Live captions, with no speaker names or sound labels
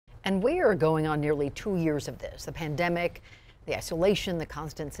And we are going on nearly 2 years of this. The pandemic, the isolation, the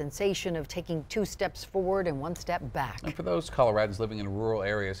constant sensation of taking 2 steps forward and 1 step back. And for those Coloradans living in rural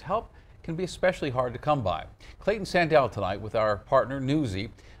areas, help can be especially hard to come by. Clayton Sandell tonight with our partner Newsy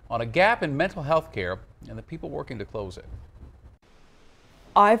on a gap in mental health care and the people working to close it.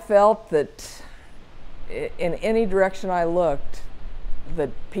 I felt that in any direction I looked, that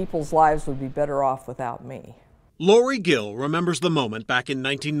people's lives would be better off without me. Lori Gill remembers the moment back in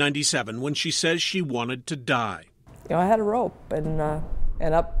 1997 when she says she wanted to die. You know, I had a rope, and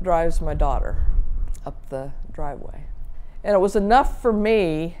up drives my daughter up the driveway. And it was enough for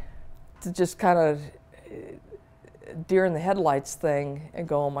me to just kind of deer in the headlights thing and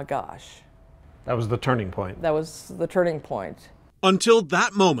go, oh my gosh. That was the turning point. That was the turning point. Until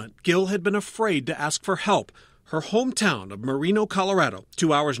that moment, Gill had been afraid to ask for help. Her hometown of Merino, Colorado,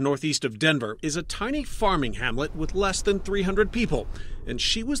 2 hours northeast of Denver, is a tiny farming hamlet with less than 300 people, and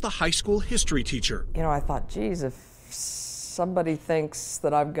she was the high school history teacher. You know, I thought, geez, if somebody thinks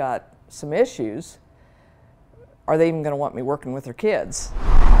that I've got some issues, are they even going to want me working with their kids?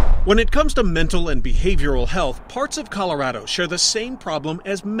 When it comes to mental and behavioral health, parts of Colorado share the same problem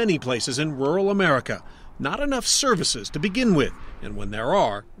as many places in rural America. Not enough services to begin with, and when there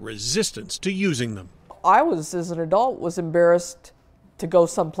are, resistance to using them. I was, as an adult, was embarrassed to go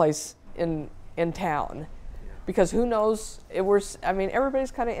someplace in town because who knows,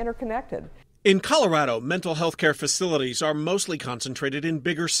 everybody's kind of interconnected. In Colorado, mental health care facilities are mostly concentrated in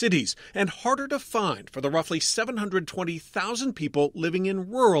bigger cities and harder to find for the roughly 720,000 people living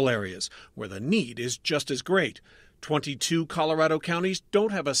in rural areas where the need is just as great. 22 Colorado counties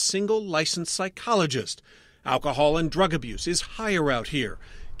don't have a single licensed psychologist. Alcohol and drug abuse is higher out here.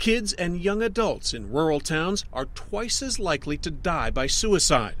 Kids and young adults in rural towns are twice as likely to die by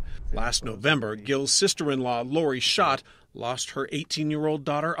suicide. Last November, Gill's sister-in-law, Lori Schott, lost her 18-year-old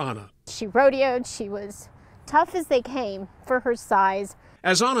daughter, Anna. She rodeoed. She was tough as they came for her size.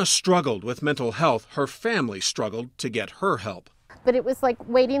 As Anna struggled with mental health, her family struggled to get her help. But it was like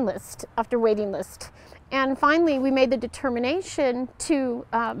waiting list after waiting list. And finally, we made the determination to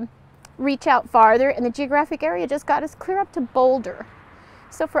reach out farther, and the geographic area just got us clear up to Boulder.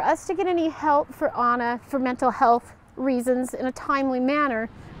 So for us to get any help for Anna for mental health reasons in a timely manner,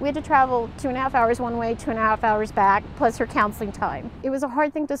 we had to travel 2.5 hours one way, 2.5 hours back, plus her counseling time. It was a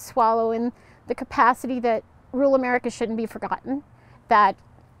hard thing to swallow in the capacity that rural America shouldn't be forgotten, that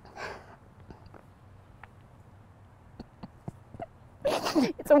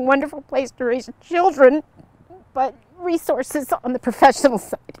it's a wonderful place to raise children, but resources on the professional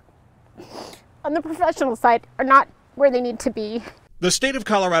side are not where they need to be. The state of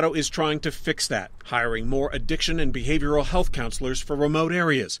Colorado is trying to fix that, hiring more addiction and behavioral health counselors for remote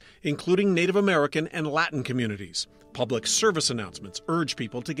areas, including Native American and Latin communities. Public service announcements urge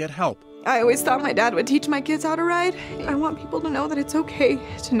people to get help. I always thought my dad would teach my kids how to ride. I want people to know that it's okay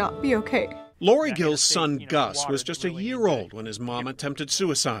to not be okay. Lori Gill's son, Gus, was just a year old when his mom attempted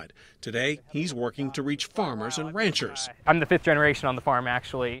suicide. Today, he's working to reach farmers and ranchers. I'm the 5th generation on the farm,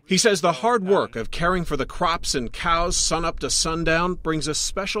 actually. He says the hard work of caring for the crops and cows sunup to sundown brings a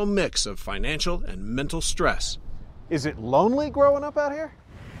special mix of financial and mental stress. Is it lonely growing up out here?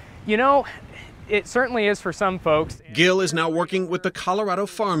 You know, it certainly is for some folks. Gill is now working with the Colorado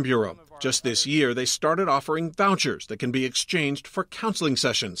Farm Bureau. Just this year, they started offering vouchers that can be exchanged for counseling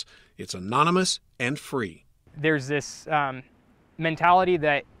sessions. It's anonymous and free. There's this mentality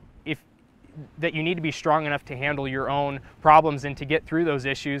that that you need to be strong enough to handle your own problems and to get through those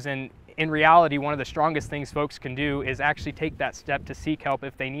issues. And in reality, one of the strongest things folks can do is actually take that step to seek help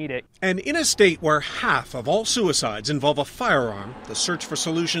if they need it. And in a state where half of all suicides involve a firearm, the search for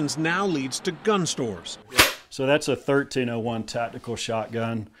solutions now leads to gun stores. So that's a 1301 tactical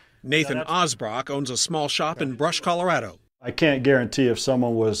shotgun. Nathan Osbrock owns a small shop in Brush, Colorado. I can't guarantee if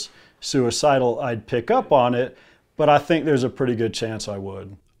someone was suicidal I'd pick up on it, but I think there's a pretty good chance I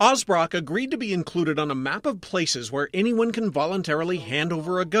would. Osbrock agreed to be included on a map of places where anyone can voluntarily hand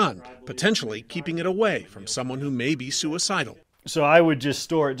over a gun, potentially keeping it away from someone who may be suicidal. So I would just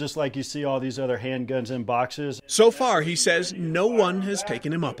store it just like you see all these other handguns in boxes. So far, he says, no one has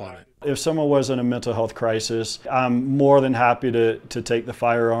taken him up on it. If someone was in a mental health crisis, I'm more than happy to take the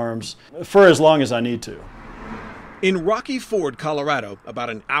firearms for as long as I need to. In Rocky Ford, Colorado,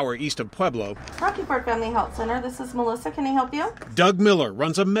 about an hour east of Pueblo, Rocky Ford Family Health Center, this is Melissa. Can I help you? Doug Miller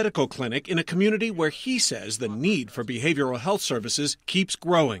runs a medical clinic in a community where he says the need for behavioral health services keeps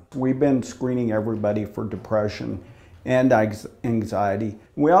growing. We've been screening everybody for depression and anxiety.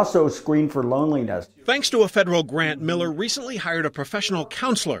 We also screen for loneliness. Thanks to a federal grant, Miller recently hired a professional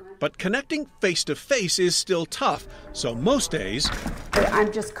counselor, but connecting face-to-face is still tough, so most days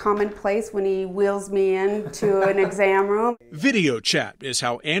I'm just commonplace when he wheels me into an exam room. Video chat is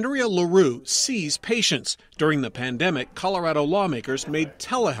how Andrea LaRue sees patients. During the pandemic, Colorado lawmakers made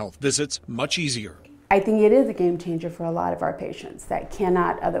telehealth visits much easier. I think it is a game changer for a lot of our patients that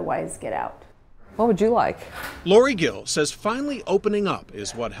cannot otherwise get out. What would you like? Lori Gill says finally opening up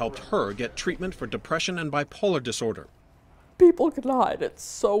is what helped her get treatment for depression and bipolar disorder. People can hide it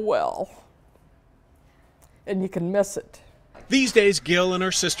so well, and you can miss it. These days, Gill and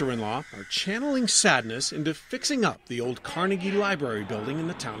her sister-in-law are channeling sadness into fixing up the old Carnegie Library building in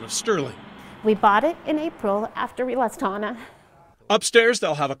the town of Sterling. We bought it in April after we lost Anna. Upstairs,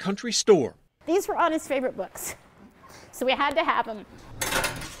 they'll have a country store. These were Anna's favorite books, so we had to have them.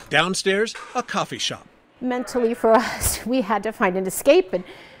 Downstairs, a coffee shop. Mentally for us, we had to find an escape, and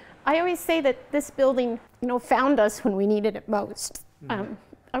I always say that this building, found us when we needed it most.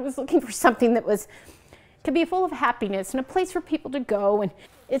 I was looking for something that could be full of happiness and a place for people to go, and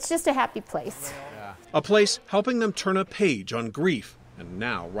it's just a happy place. A place helping them turn a page on grief and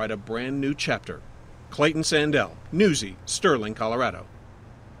now write a brand new chapter. Clayton Sandell, Newsy, Sterling, Colorado.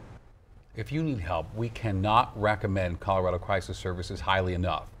 If you need help, we cannot recommend Colorado Crisis Services highly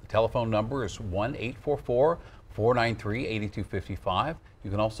enough. The telephone number is 1-844-493-8255.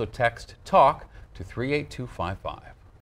 You can also text TALK to 38255.